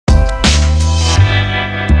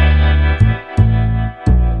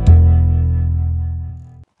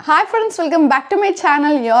Hi friends, welcome back to my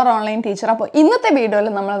channel, your online teacher. അപ്പോൾ ഇന്നത്തെ വീഡിയോയിൽ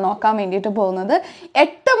നമ്മൾ നോക്കാൻ വേണ്ടിയിട്ട് പോകുന്നത്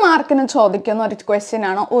 8 മാർക്കിന് ചോദിക്കുന്ന ഒരു ക്വസ്റ്റ്യൻ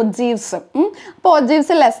ആണ് ഒജീവ്സ്. അപ്പോൾ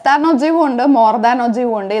ഒജീവ്സ് ലെസ് ദാൻ ഒജീവും ഉണ്ട്, മോർ ദാൻ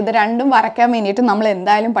ഒജീവും ഉണ്ട്. ഇത് രണ്ടും വരയ്ക്കാൻ വേണ്ടിയിട്ട് നമ്മൾ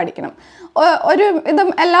എന്തായാലും പഠിക്കണം. ഒരു ഇത്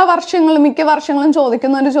എല്ലാ വർഷങ്ങളും മിക്ക വർഷങ്ങളും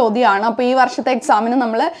ചോദിക്കുന്ന ഒരു ചോദ്യമാണ്. അപ്പോൾ ഈ വർഷത്തെ എക്സാമിന്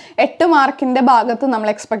നമ്മൾ 8 മാർക്കിൻ്റെ ഭാഗത്ത് നമ്മൾ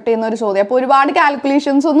എക്സ്പെക്ട് ചെയ്യുന്ന ഒരു ചോദ്യം. അപ്പോൾ ഒരുപാട്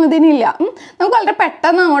കാൽക്കുലേഷൻസ് ഒന്നും ഇതിനില്ല. നമുക്ക് വളരെ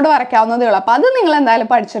പെട്ടെന്ന് അങ്ങോട്ട് വരയ്ക്കാവുന്നതേ ഉള്ളൂ. അപ്പോൾ അത് നിങ്ങൾ എന്തായാലും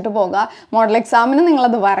പഠിച്ചിട്ട് പോകുക. മോഡൽ എക്സാമിന്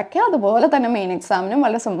നിങ്ങളത് വരയ്ക്കുക. അതുപോലെ തന്നെ മെയിൻ എക്സാമിനും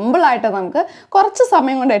വളരെ സിമ്പിളായിട്ട് നമുക്ക് കുറച്ച്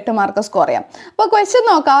സമയം കൊണ്ട് 8 മാർക്ക് സ്കോർ ചെയ്യാം. അപ്പോൾ ക്വസ്റ്റ്യൻ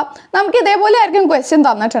നോക്കാം. നമുക്ക് ഇതേപോലെ ആയിരിക്കും question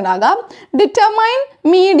തന്നിട്ടുണ്ടാകാം. Determine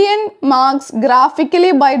median marks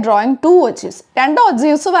graphically by drawing 2 ഒജീവ്സ്. 2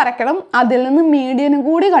 ഒജീവ്സ് വരയ്ക്കണം, അതിൽ നിന്ന് മീഡിയനും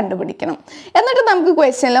കൂടി കണ്ടുപിടിക്കണം. എന്നിട്ട് നമുക്ക്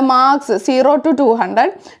ക്വസ്റ്റ്യനിൽ marks 0 to 200,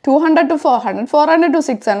 200 to 400, 400 to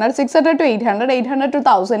 600, 600 to 800, 800 to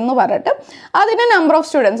 1000 എന്ന് പറഞ്ഞിട്ട് അതിൻ്റെ നമ്പർ ഓഫ്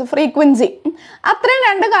സ്റ്റുഡൻസ്, ഫ്രീക്വൻസി, അത്രയും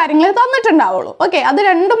 2 കാര്യങ്ങൾ തന്നിട്ടുണ്ടാവുള്ളൂ. ഓക്കെ, അത്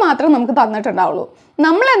 2 മാത്രം നമുക്ക് തന്നിട്ടുണ്ടാവുള്ളൂ.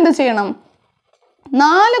 നമ്മൾ എന്ത് ചെയ്യണം?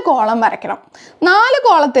 4 കോളം വരയ്ക്കണം. 4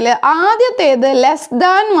 കോളത്തിൽ ആദ്യത്തേത് ലെസ്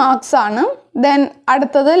ദാൻ മാർക്സ് ആണ്, ദെൻ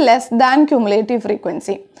അടുത്തത് less than cumulative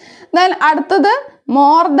frequency, then അടുത്തത്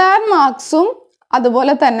മോർ ദാൻ മാർക്സും,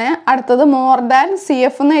 അതുപോലെ തന്നെ അടുത്തത് മോർ ദാൻ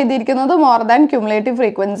CF എന്ന് എഴുതിയിരിക്കുന്നത് മോർ ദാൻ ക്യുമുലേറ്റീവ്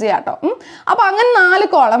ഫ്രീക്വൻസി ആട്ടോ. അപ്പോൾ അങ്ങനെ 4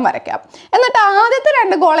 കോളം വരയ്ക്കാം. എന്നിട്ട് ആദ്യത്തെ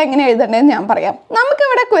 2 കോളം എങ്ങനെ എഴുതേണ്ടതെന്ന് ഞാൻ പറയാം.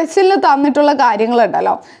 നമുക്കിവിടെ ക്വസ്റ്റ്യനിൽ തന്നിട്ടുള്ള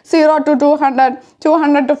കാര്യങ്ങളുണ്ടല്ലോ, 0 to 200,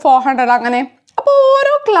 200 to 400 അങ്ങനെ. അപ്പോൾ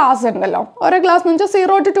ഓരോ ക്ലാസ് ഉണ്ടല്ലോ, ഓരോ ക്ലാസ് എന്ന് വെച്ചാൽ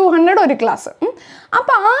 0 to 200 ഒരു ക്ലാസ്.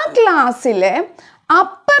 അപ്പോൾ ആ ക്ലാസ്സിലെ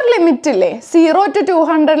അപ്പർ ലിമിറ്റില്ലേ, 0 to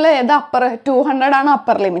 200 ഏത് അപ്പർ? 200 ആണ്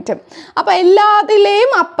അപ്പർ ലിമിറ്റ്. അപ്പോൾ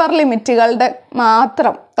എല്ലാത്തിലെയും അപ്പർ ലിമിറ്റുകളുടെ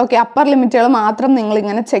മാത്രം, ഓക്കെ, അപ്പർ ലിമിറ്റുകൾ മാത്രം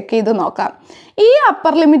നിങ്ങളിങ്ങനെ ചെക്ക് ചെയ്ത് നോക്കാം. ഈ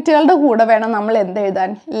അപ്പർ ലിമിറ്റുകളുടെ കൂടെ വേണം നമ്മൾ എന്ത് എഴുതാൻ?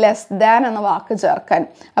 ലെസ് ദാൻ എന്ന വാക്ക് ചേർക്കാൻ.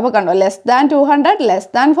 അപ്പോൾ കണ്ടോ, less than 200,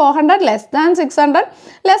 less than 400, less than 600,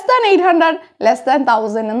 less than 800, less than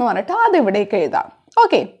 1000 എന്ന് പറഞ്ഞിട്ട് അത് ഇവിടേക്ക് എഴുതാം.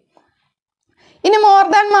 ഓക്കെ, ഇനി more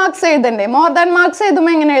than marks എഴുതണ്ടേ? More than marks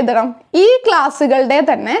എഴുതുമ്പോൾ എങ്ങനെ എഴുതണം? ഈ ക്ലാസ്സുകളുടെ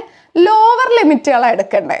തന്നെ ലോവർ ലിമിറ്റുകളാണ്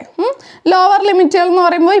എടുക്കണ്ടേ. ലോവർ ലിമിറ്റുകൾ എന്ന്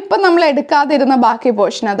പറയുമ്പോൾ ഇപ്പം നമ്മൾ എടുക്കാതിരുന്ന ബാക്കി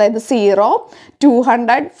പോർഷൻ, അതായത് 0,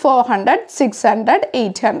 200, 400, 600,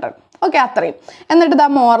 800, ഓക്കെ, അത്രയും. എന്നിട്ട് ഇതാ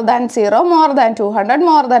more than 0, more than 200,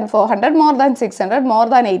 more than 400, more than 600, more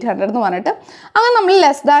than 800 എന്ന് പറഞ്ഞിട്ട് അങ്ങനെ നമ്മൾ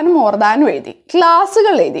ലെസ് ദാനും മോർ ദാനും എഴുതി,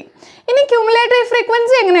 ക്ലാസ്സുകൾ എഴുതി. ഇനി ക്യുമുലേറ്റീവ്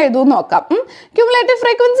ഫ്രീക്വൻസി എങ്ങനെ എഴുതും നോക്കാം. ക്യുമുലേറ്റീവ്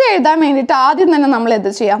ഫ്രീക്വൻസി എഴുതാൻ വേണ്ടിയിട്ട് ആദ്യം തന്നെ നമ്മൾ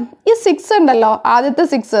എന്ത് ചെയ്യാം? ഈ 6 ഉണ്ടല്ലോ, ആദ്യത്തെ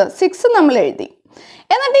 6 നമ്മൾ എഴുതി.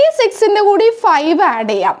 എന്നിട്ട് ഈ 6ൻ്റെ കൂടി 5 ആഡ്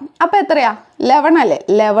ചെയ്യാം. അപ്പോൾ എത്രയാ? 11 അല്ലേ?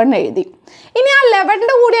 11 എഴുതി. ഇനി ആ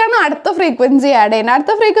 11ൻ്റെ കൂടിയാണ് അടുത്ത ഫ്രീക്വൻസി ആഡ് ചെയ്യുന്നത്.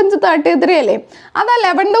 അടുത്ത ഫ്രീക്വൻസി 33 അല്ലേ? അത് ആ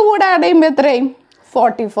 11ൻ്റെ കൂടെ ആഡ് ചെയ്യുമ്പോൾ എത്രയായി?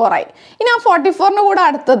 44 ആയി. ഇനി ആ 44ൻ്റെ കൂടെ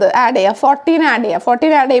അടുത്തത് ആഡ് ചെയ്യുക, 14 ആഡ് ചെയ്യുക.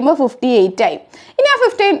 14 ആഡ് ചെയ്യുമ്പോൾ 58 ആയി. ഇനി ആ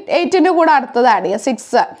 58ൻ്റെ കൂടെ അടുത്തത് ആഡ് ചെയ്യുക,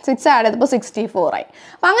 6 ആഡ് ചെയ്തപ്പോൾ 64 ആയി.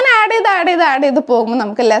 അപ്പം അങ്ങനെ ആഡ് ചെയ്ത് പോകുമ്പോൾ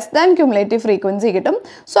നമുക്ക് ലെസ് ദാൻ ക്യുമുലേറ്റീവ് ഫ്രീക്വൻസി കിട്ടും.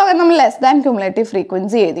 സോ അങ്ങനെ നമ്മൾ ലെസ് ദാൻ ക്യുമുലേറ്റീവ്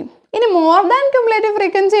ഫ്രീക്വൻസി എഴുതി. ഇനി മോർ ദാൻ ക്യുമുലേറ്റീവ്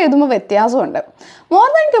ഫ്രീക്വൻസി എഴുതുമ്പോൾ വ്യത്യാസമുണ്ട്. മോർ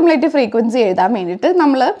ദാൻ ക്യുമുലേറ്റീവ് ഫ്രീക്വൻസി എഴുതാൻ വേണ്ടിയിട്ട്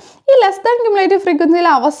നമ്മൾ ഈ ലെസ് ദാൻ ക്യുമുലേറ്റീവ് ഫ്രീക്വൻസിയിൽ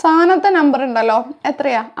അവസാനത്തെ നമ്പർ ഉണ്ടല്ലോ,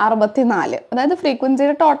 എത്രയാ? 64. അതായത്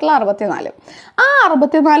ഫ്രീക്വൻസിയുടെ ടോട്ടൽ 64. ആ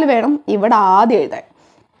 64 വേണം ഇവിടെ ആദ്യം എഴുതാൻ.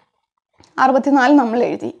 64 നമ്മൾ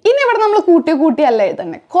എഴുതി. ഇനി ഇവിടെ നമ്മൾ കൂട്ടിയല്ല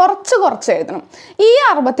എഴുതണ്ടേ, കുറച്ച് എഴുതണം. ഈ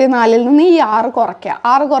 64ൽ നിന്ന് ഈ 6 കുറയ്ക്കുക.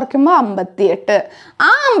 6 കുറയ്ക്കുമ്പോൾ 58.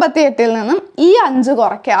 ആ 58ൽ നിന്നും ഈ 5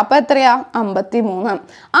 കുറയ്ക്കുക. അപ്പോൾ എത്രയാ? 53.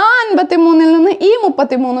 ആ 53ൽ നിന്ന് ഈ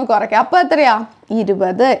 33 കുറയ്ക്കുക. അപ്പോൾ എത്രയാ?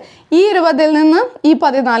 20. ഈ 20ൽ നിന്ന് ഈ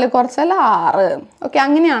 14 കുറച്ചാൽ 6. ഓക്കെ,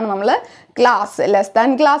 അങ്ങനെയാണ് നമ്മൾ ക്ലാസ്, ലെസ് ദാൻ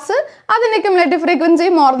ക്ലാസ്, അതിൻ്റെ cumulative frequency,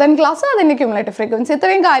 more than class, അതിൻ്റെ ക്യുമുലേറ്റീവ് ഫ്രീക്വൻസി,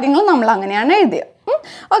 ഇത്രയും കാര്യങ്ങൾ നമ്മൾ അങ്ങനെയാണ് എഴുതിയത്.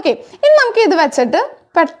 ഓക്കെ, ഇനി നമുക്ക് ഇത് വെച്ചിട്ട്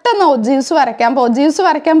പെട്ടെന്ന് ഒജീവ്സ് വരയ്ക്കാം. അപ്പോൾ ഒജീവ്സ്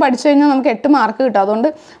വരയ്ക്കാൻ പഠിച്ചു കഴിഞ്ഞാൽ നമുക്ക് 8 മാർക്ക് കിട്ടും. അതുകൊണ്ട്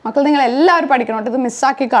മക്കൾ നിങ്ങൾ എല്ലാവരും പഠിക്കണം, ഇത്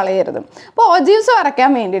മിസ്സാക്കി കളയരുത്. അപ്പോൾ ഒജീവ്സ്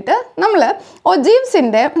വരയ്ക്കാൻ വേണ്ടിയിട്ട് നമ്മൾ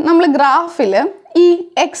ഒജീവ്സിൻ്റെ നമ്മൾ ഗ്രാഫിൽ ഈ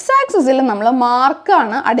എക്സ് ആക്സിസിൽ നമ്മൾ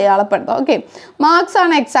മാർക്കാണ് അടയാളപ്പെടുത്തുക. ഓക്കെ, മാർക്സ്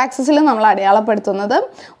ആണ് എക്സ് ആക്സിസിൽ നമ്മൾ അടയാളപ്പെടുത്തുന്നത്.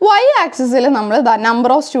 വൈ ആക്സിസിൽ നമ്മൾ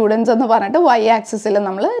നമ്പർ ഓഫ് സ്റ്റുഡൻസ് എന്ന് പറഞ്ഞിട്ട് വൈ ആക്സിസിൽ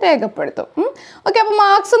നമ്മൾ രേഖപ്പെടുത്തും. ഓക്കെ, അപ്പോൾ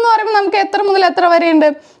മാർക്സ് എന്ന് പറയുമ്പോൾ നമുക്ക് എത്ര മുതൽ എത്ര വരെയുണ്ട്?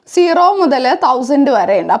 0 മുതൽ 1000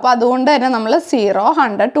 വരെയുണ്ട്. അപ്പോൾ അതുകൊണ്ട് തന്നെ നമ്മൾ 0,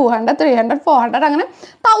 100, 200, 300, 400 അങ്ങനെ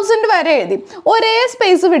 1000 വരെ എഴുതി. ഒരേ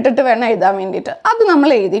സ്പേസ് വിട്ടിട്ട് വേണം എഴുതാൻ വേണ്ടിയിട്ട്. അത് നമ്മൾ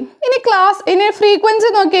എഴുതി. ഇനി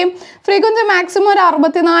ഫ്രീക്വൻസി നോക്കിയേ. ഫ്രീക്വൻസി മാക്സിമം ഒരു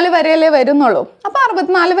 64 വരെയല്ലേ വരുന്നുള്ളൂ. അപ്പോൾ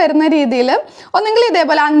 64 വരുന്ന രീതിയിൽ ഒന്നെങ്കിൽ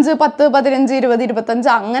ഇതേപോലെ 5, 10, 15, 20, 25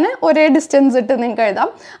 അങ്ങനെ ഒരേ ഡിസ്റ്റൻസ് ഇട്ട് നിങ്ങൾക്ക് എഴുതാം.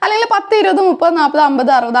 അല്ലെങ്കിൽ 10, 20, 30, 40,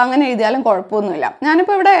 50, 60 അങ്ങനെ എഴുതിയാലും കുഴപ്പമൊന്നുമില്ല.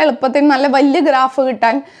 ഞാനിപ്പോൾ ഇവിടെ എളുപ്പത്തിന് നല്ല വലിയ ഗ്രാഫ്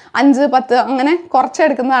കിട്ടാൻ 5, 10 അങ്ങനെ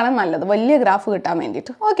കുറച്ചെടുക്കുന്നതാണ് നല്ലത്, വലിയ ഗ്രാഫ് കിട്ടാൻ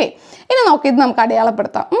വേണ്ടിയിട്ട്. ഓക്കെ, ഇനി നോക്കിയിട്ട് നമുക്ക്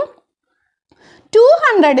അടയാളപ്പെടുത്താം.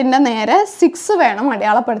 200ന്റെ നേരെ 6 വേണം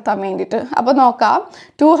അടയാളപ്പെടുത്താൻ വേണ്ടിയിട്ട്. അപ്പോൾ നോക്കാം,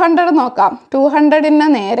 200 നോക്കാം. 200ന്റെ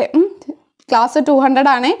നേരെ ക്ലാസ് 200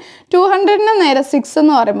 ആണ്. 200ന്റെ നേരെ 6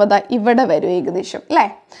 എന്ന് പറയുമ്പോൾ ദാ ഇവിടെ വരും ഏകദേശം അല്ലേ?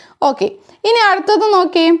 ഓക്കെ, ഇനി അടുത്തത്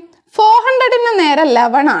നോക്കി. 400ന്റെ നേരെ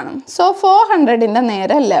 11 ആണ്. സോ 400ന്റെ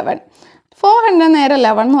നേരെ 11. 400 നേരെ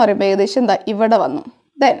 11 എന്ന് പറയുമ്പോൾ ഏകദേശം ദാ ഇവിടെ വന്നു.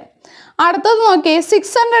 ദെൻ അടുത്തത് നോക്കി.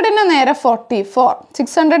 600ന്റെ നേരെ 44.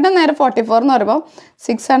 600ന്റെ നേരെ 44 എന്ന് പറയുമ്പോൾ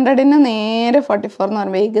 600ന്റെ നേരെ 44 എന്ന്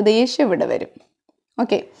പറയുമ്പോൾ ഏകദേശം ഇവിടെ വരും.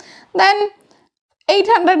 ഓക്കെ, ദെൻ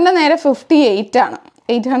 800ന്റെ നേരെ 58 ആണ്.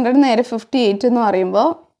 800 നേരെ 58 എന്ന് പറയുമ്പോൾ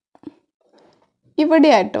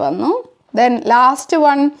ഇവിടെയായിട്ട് വന്നു. ദെൻ ലാസ്റ്റ്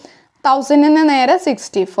വൺ 1000ന്റെ നേരെ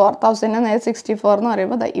 64. 1000ന്റെ നേരെ 64 എന്ന്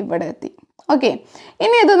പറയുമ്പോൾ ദാ ഇവിടെ എത്തി. ഓക്കെ,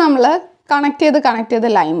 ഇനി ഇത് നമ്മൾ കണക്ട് ചെയ്ത്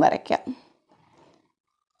ലൈൻ വരയ്ക്കാം.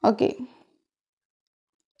 ഓക്കെ,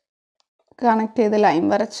 കണക്ട് ചെയ്ത് ലൈൻ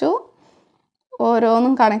വരച്ചു.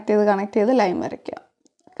 ഓരോന്നും കണക്ട് ചെയ്ത് ലൈൻ വരയ്ക്കുക.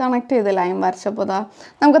 കണക്ട് ചെയ്ത് ലൈൻ വരച്ചപ്പോൾ ദാ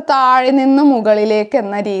നമുക്ക് താഴെ നിന്ന് മുകളിലേക്ക്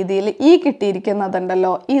എന്ന രീതിയിൽ ഈ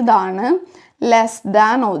കിട്ടിയിരിക്കുന്നതുണ്ടല്ലോ, ഇതാണ് ലെസ്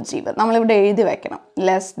ദാൻ ഓജീവ്. നമ്മളിവിടെ എഴുതി വെക്കണം,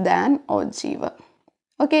 ലെസ് ദാൻ ഓജീവ്.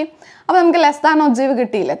 ഓക്കെ, അപ്പോൾ നമുക്ക് ലെസ് ദാൻ ഓജീവ്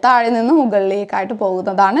കിട്ടിയില്ലേ? താഴെ നിന്ന് മുകളിലേക്കായിട്ട്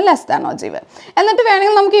പോകുന്നതാണ് ലെസ് ദാൻ ഓജീവ്. എന്നിട്ട്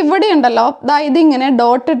വേണമെങ്കിൽ നമുക്ക് ഇവിടെ ഉണ്ടല്ലോ, ഇതിങ്ങനെ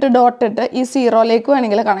ഡോട്ടിട്ട് ഈ 0ലേക്ക്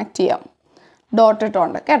വേണമെങ്കിൽ കണക്ട് ചെയ്യാം. ഡോട്ട്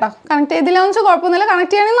ഇട്ടുണ്ട് കേട്ടോ. കണക്ട് ചെയ്തില്ല എന്ന് വെച്ചാൽ കുഴപ്പമൊന്നുമില്ല,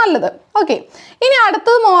 കണക്ട് ചെയ്യുകയാണെങ്കിൽ നല്ലത്. ഓക്കെ, ഇനി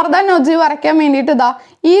അടുത്തത് മോർ ദാൻ ഓജീവ് വരയ്ക്കാൻ വേണ്ടിയിട്ട് ഇതാ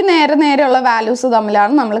ഈ നേരെയുള്ള വാല്യൂസ്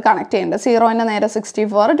തമ്മിലാണ് നമ്മൾ കണക്ട് ചെയ്യേണ്ടത്. 0ന്റെ നേരെ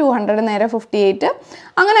 64, 200 നേരെ 58,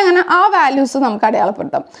 അങ്ങനെ ആ വാല്യൂസ് നമുക്ക്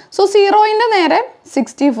അടയാളപ്പെടുത്താം. സോ 0ന്റെ നേരെ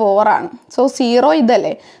 64 ആണ്. സോ 0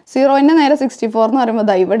 ഇതല്ലേ, 0ന്റെ നേരെ 64 എന്ന് പറയുമ്പോൾ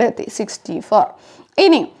ദാ ഇവിടെ എത്തി 64.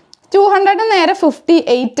 ഇനി 200 നേരെ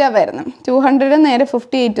 58 വരുന്നത്. 200 നേരെ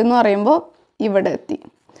 58 എന്ന് പറയുമ്പോൾ ഇവിടെ എത്തി.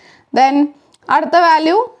 ദെൻ അടുത്ത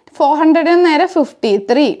വാല്യൂ 400 നേരെ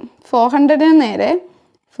 53. 400 നേരെ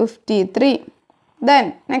 53. ദെൻ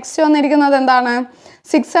നെക്സ്റ്റ് വന്നിരിക്കുന്നത് എന്താണ്?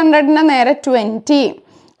 600 നേരെ 20.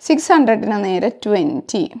 600 നേരെ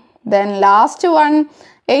 20. ദെൻ ലാസ്റ്റ് വൺ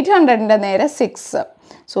 800 നേരെ 6.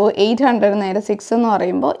 സോ 800 നേരെ 6 എന്ന്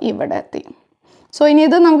പറയുമ്പോൾ ഇവിടെ എത്തി. സോ ഇനി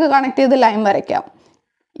ഇത് നമുക്ക് കണക്ട് ചെയ്ത് ലൈൻ വരയ്ക്കാം.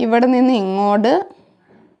 ഇവിടെ നിന്ന് ഇങ്ങോട്ട്,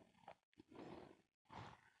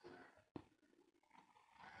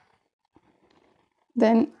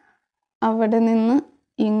 ദെൻ അവിടെ നിന്ന്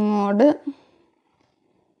ഇങ്ങോട്ട്,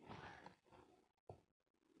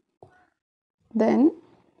 ദെൻ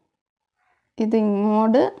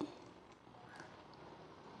ഇതിങ്ങോട്ട്,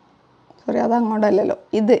 സോറി അത് അങ്ങോട്ടല്ലല്ലോ,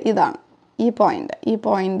 ഇതാണ് ഈ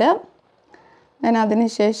പോയിന്റ്, ദെൻ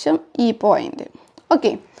അതിനുശേഷം ഈ പോയിന്റ്.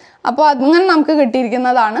 ഓക്കെ, അപ്പോൾ അങ്ങനെ നമുക്ക്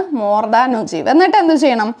കിട്ടിയിരിക്കുന്നതാണ് മോർ ദാൻ ഓജീവ്. എന്നിട്ട് എന്ത്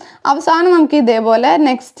ചെയ്യണം? അവസാനം നമുക്ക് ഇതേപോലെ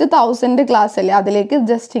നെക്സ്റ്റ് 1000 ക്ലാസ് അല്ലേ, അതിലേക്ക്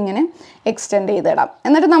ജസ്റ്റ് ഇങ്ങനെ എക്സ്റ്റെൻഡ് ചെയ്തിടാം.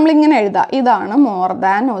 എന്നിട്ട് നമ്മളിങ്ങനെ എഴുതാം, ഇതാണ് more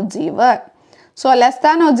than ഓജീവ്. So less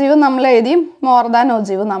than ഓജീവ് നമ്മൾ എഴുതി, മോർ ദാൻ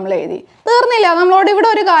ഓജീവ് നമ്മൾ എഴുതി. തീർന്നില്ല, നമ്മളോട് ഇവിടെ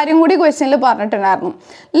ഒരു കാര്യം കൂടി ക്വസ്റ്റ്യനിൽ പറഞ്ഞിട്ടുണ്ടായിരുന്നു.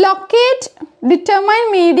 Locate determine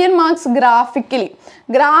median marks graphically.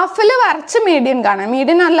 ഗ്രാഫിൽ വരച്ച് മീഡിയൻ കാണാം,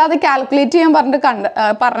 മീഡിയൻ അല്ലാതെ കാൽക്കുലേറ്റ് ചെയ്യാൻ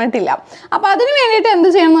പറഞ്ഞിട്ടില്ല. അപ്പോൾ അതിന് വേണ്ടിയിട്ട് എന്ത്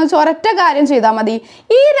ചെയ്യണം എന്ന് വെച്ചാൽ ഒരൊറ്റ കാര്യം ചെയ്താൽ മതി.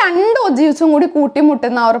 ഈ 2 ഒജീവ്സും കൂടി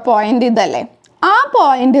കൂട്ടിമുട്ടുന്ന ഒരു പോയിന്റ് ഇതല്ലേ, ആ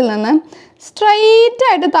പോയിന്റിൽ നിന്ന് സ്ട്രെയിറ്റ്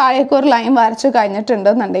ആയിട്ട് താഴേക്ക് ഒരു ലൈൻ വരച്ചു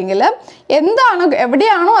കഴിഞ്ഞിട്ടുണ്ടെന്നുണ്ടെങ്കിൽ എന്താണ്,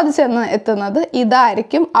 എവിടെയാണോ അത് ചെന്ന് എത്തുന്നത്,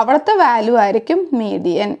 ഇതായിരിക്കും അവിടുത്തെ വാല്യൂ ആയിരിക്കും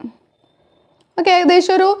മീഡിയൻ. ഓക്കെ,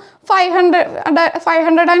 ഏകദേശം ഒരു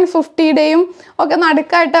 550യുടെയും ഒക്കെ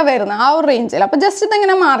നടുക്കായിട്ടാണ് വരുന്നത്, ആ ഒരു റേഞ്ചിൽ. അപ്പോൾ ജസ്റ്റ്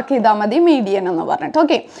ഇതിങ്ങനെ മാർക്ക് ചെയ്താൽ മതി മീഡിയൻ എന്ന് പറഞ്ഞിട്ട്.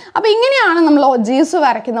 ഓക്കെ, അപ്പോൾ ഇങ്ങനെയാണ് നമ്മൾ ഒജീവ്സ്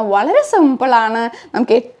വരയ്ക്കുന്നത്. വളരെ സിമ്പിളാണ്.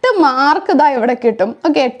 നമുക്ക് 8 മാർക്ക് ഇതാ ഇവിടെ കിട്ടും.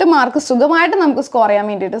 ഓക്കെ, 8 മാർക്ക് സുഖമായിട്ട് നമുക്ക് സ്കോർ ചെയ്യാൻ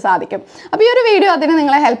വേണ്ടിയിട്ട് സാധിക്കും. അപ്പോൾ ഈ ഒരു വീഡിയോ അതിന്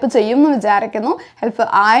നിങ്ങളെ ഹെൽപ്പ് ചെയ്യും എന്ന് വിചാരിക്കുന്നു.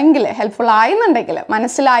 ഹെൽപ്ഫുൾ ആയെന്നുണ്ടെങ്കിൽ,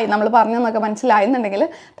 മനസ്സിലായി നമ്മൾ പറഞ്ഞെന്നൊക്കെ മനസ്സിലായെന്നുണ്ടെങ്കിൽ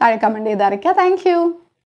താഴെ കമൻറ്റ് ചെയ്ത് അറിയിക്കുക. Thank you.